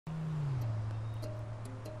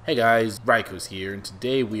Hey guys, Raikos here, and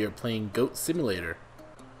today we are playing Goat Simulator.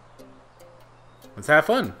 Let's have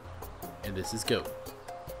fun! And this is Goat.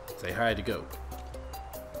 Say hi to Goat.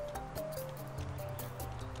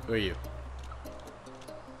 Who are you?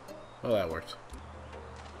 Oh, that worked.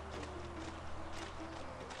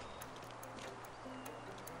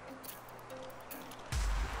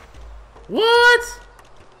 What?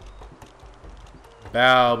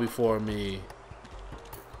 Bow before me.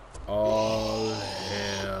 All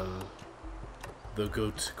hail the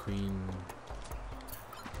Goat Queen.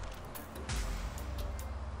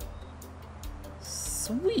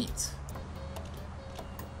 Sweet.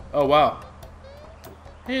 Oh wow.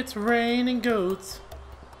 It's raining goats.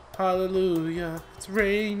 Hallelujah. It's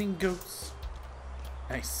raining goats.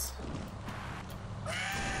 Nice.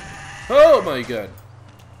 Oh my god.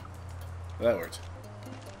 That worked.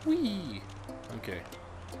 Whee. Okay.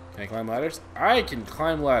 Can I climb ladders? I can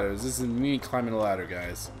climb ladders. This is me climbing a ladder,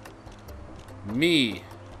 guys. Me.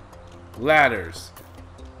 Ladders.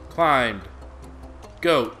 Climbed.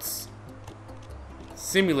 Goats.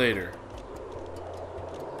 Simulator.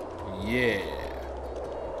 Yeah.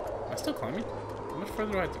 Am I still climbing? How much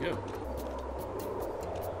further do I have to go?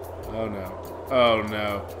 Oh no. Oh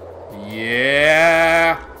no.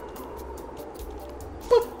 Yeah.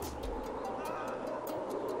 Boop.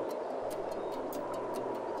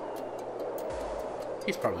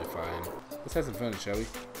 He's probably fine. Let's have some fun, shall we?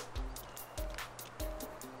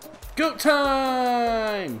 Goat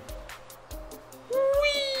time!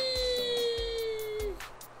 Whee!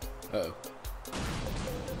 Uh-oh.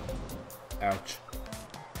 Ouch.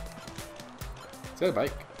 Is that a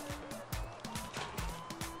bike?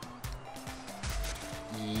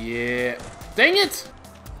 Yeah. Dang it!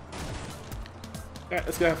 Alright,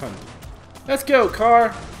 let's go have fun. Let's go,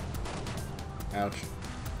 car! Ouch.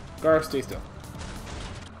 Car, stay still.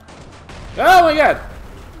 Oh my god!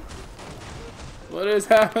 What is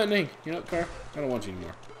happening? You know what, car? I don't want you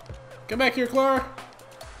anymore. Come back here, car!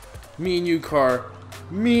 Me and you, car.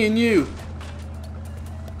 Me and you!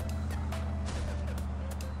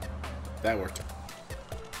 That worked.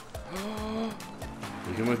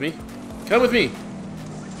 You come with me? Come with me!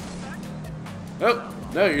 Oh,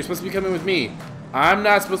 no, you're supposed to be coming with me. I'm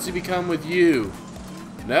not supposed to be coming with you.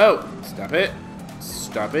 No! Stop it.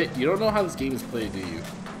 Stop it. You don't know how this game is played, do you?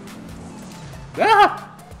 Ah!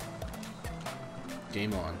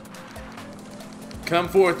 Game on. Come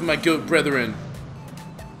forth, my goat brethren.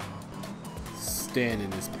 Stand in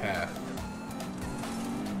his path.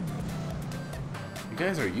 You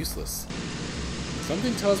guys are useless.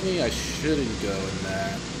 Something tells me I shouldn't go in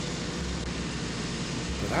that.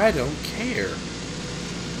 But I don't care.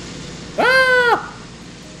 Ah!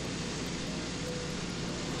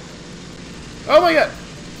 Oh my god!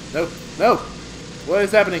 No, no! What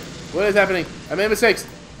is happening? What is happening? I made mistakes.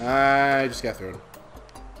 I just got thrown.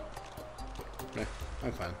 Okay,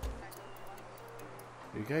 I'm fine.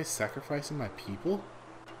 Are you guys sacrificing my people?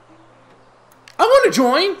 I want to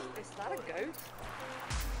join! Is that a goat?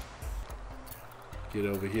 Get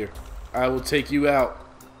over here. I will take you out.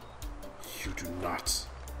 You do not.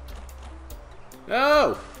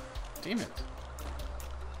 No! Damn it.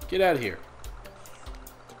 Get out of here.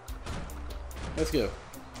 Let's go.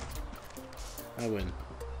 I win.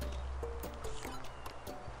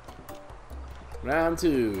 Round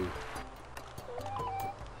 2.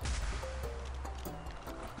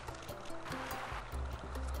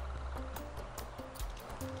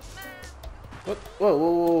 What? Whoa,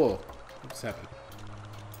 whoa, whoa, whoa. What's happening?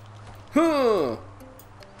 Huh!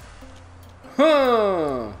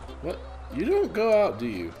 Huh! What? You don't go out, do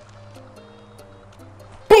you?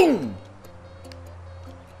 Boom!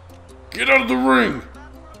 Get out of the ring!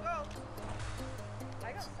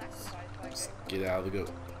 I got sacrificed by a goat. Get out of the goat.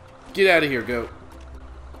 Get out of here, goat.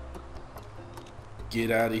 Get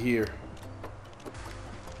out of here.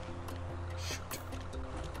 Shoot.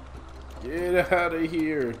 Get out of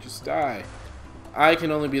here. Just die. I can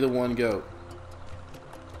only be the one goat.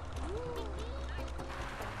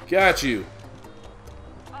 Got you.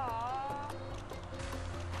 Aww.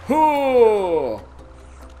 Oh!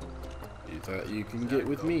 You thought you can get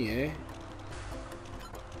with me, eh?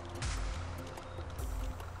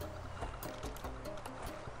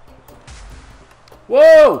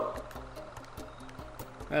 Whoa!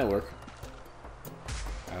 That'll work.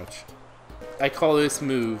 Ouch. I call this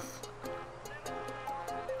move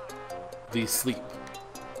the sleep.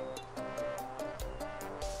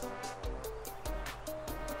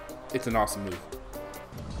 It's an awesome move.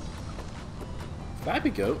 Bye,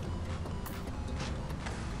 big goat.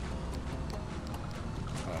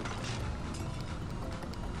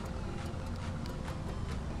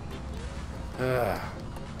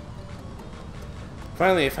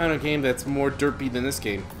 Finally, I found a game that's more derpy than this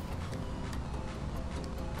game.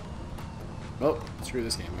 Oh, screw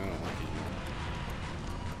this game. I don't like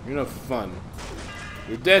it. You're no fun.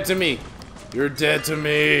 You're dead to me. You're dead to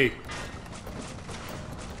me.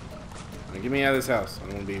 Now get me out of this house. I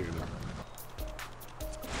don't want to be here anymore.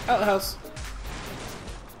 Outhouse.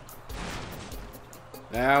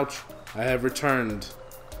 Ouch. I have returned.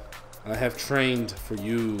 I have trained for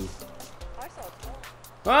you. I saw it.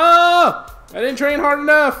 Ah! I didn't train hard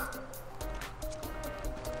enough.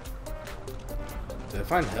 Did I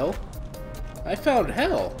find hell? I found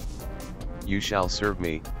hell. You shall serve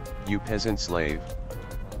me, you peasant slave.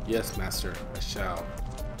 Yes, master. I shall.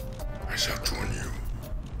 I shall join you.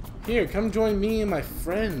 Here, come join me and my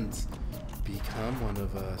friends. Become one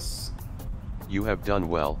of us. You have done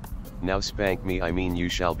well. Now spank me, I mean you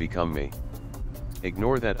shall become me.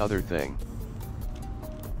 Ignore that other thing.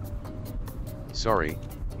 Sorry,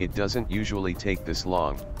 it doesn't usually take this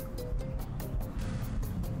long.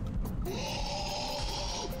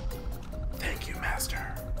 Thank you, master.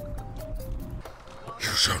 You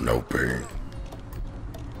shall know pain.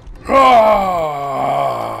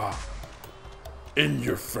 Ah! In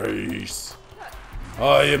your face.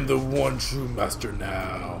 I am the one true master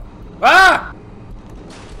now. Ah!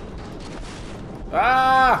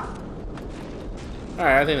 Ah!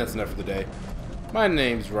 Alright, I think that's enough for the day. My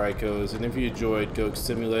name's Rykos, and if you enjoyed Goat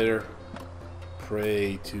Simulator,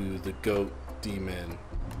 pray to the goat demon.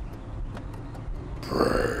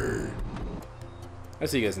 Pray. I'll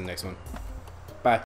see you guys in the next one.